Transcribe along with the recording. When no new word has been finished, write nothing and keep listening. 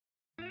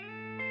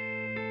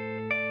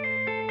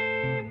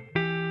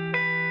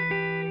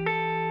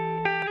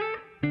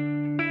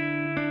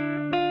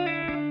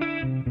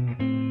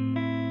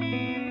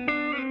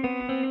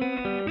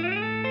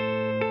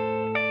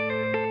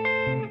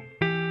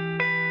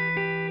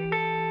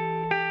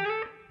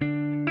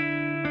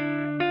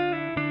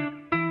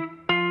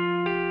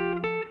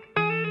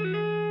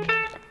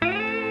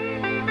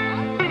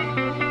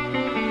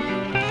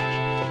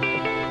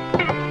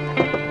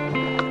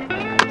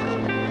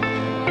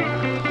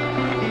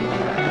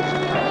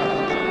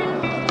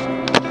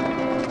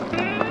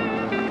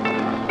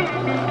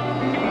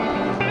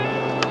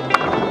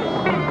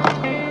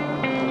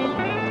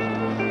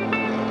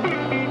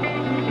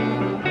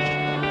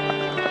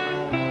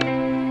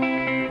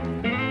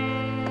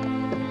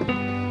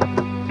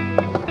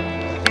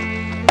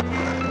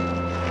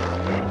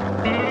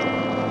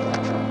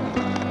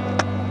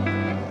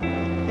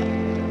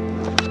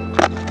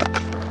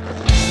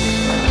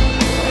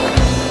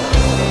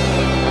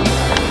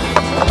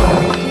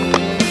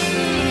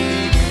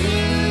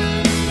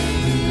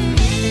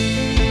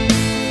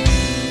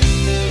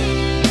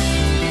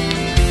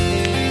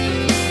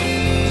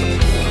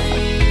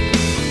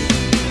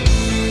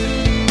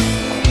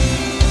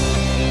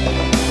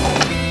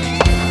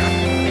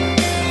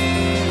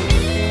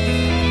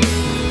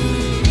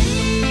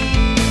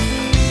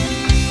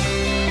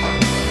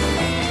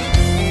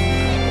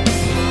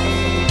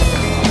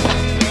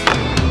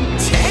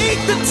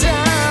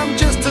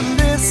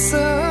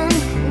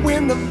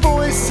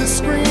voices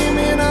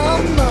screaming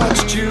are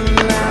much too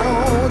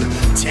loud.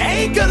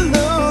 Take a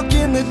look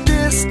in the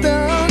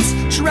distance,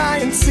 try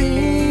and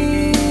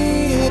see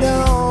it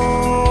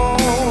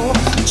all.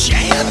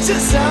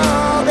 Chances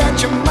are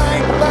that you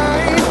might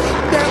find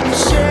that we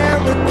share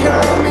a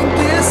coming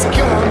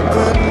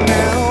discomfort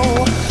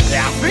now.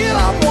 I feel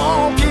I'm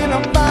walking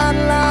a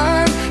fine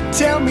line.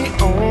 Tell me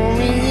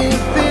only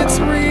if it's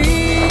real.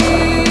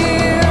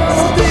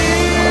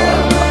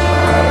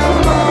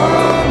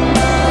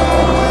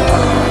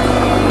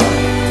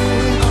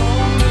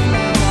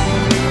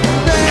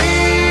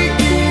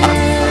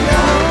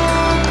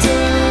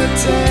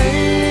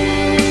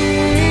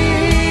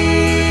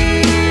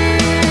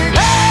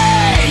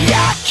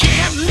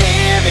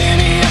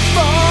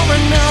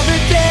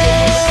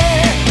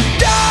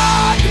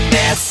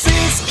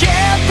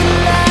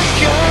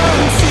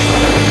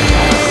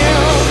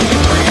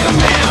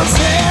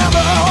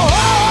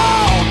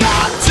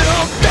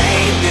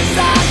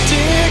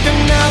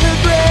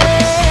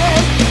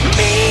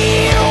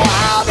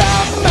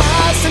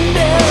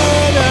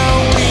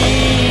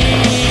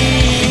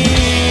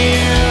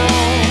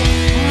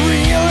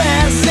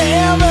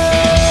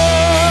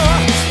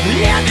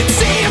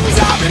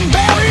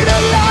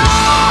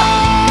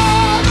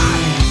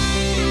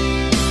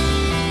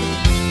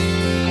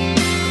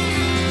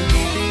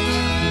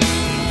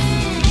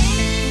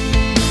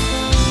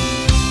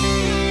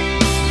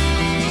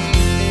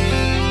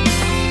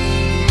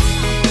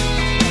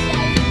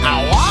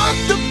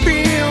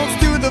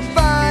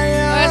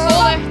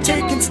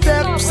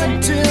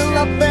 Until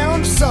I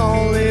found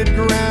solid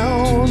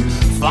ground.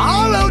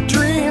 Follow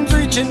dreams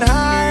reaching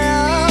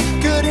higher,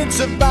 couldn't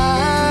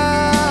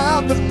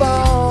survive the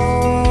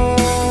fall.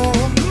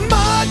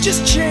 Much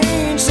has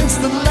changed since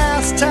the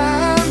last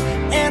time,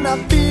 and I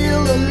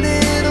feel a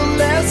little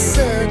less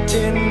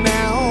certain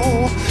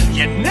now.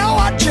 You know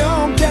I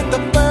jumped at the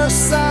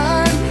first sign.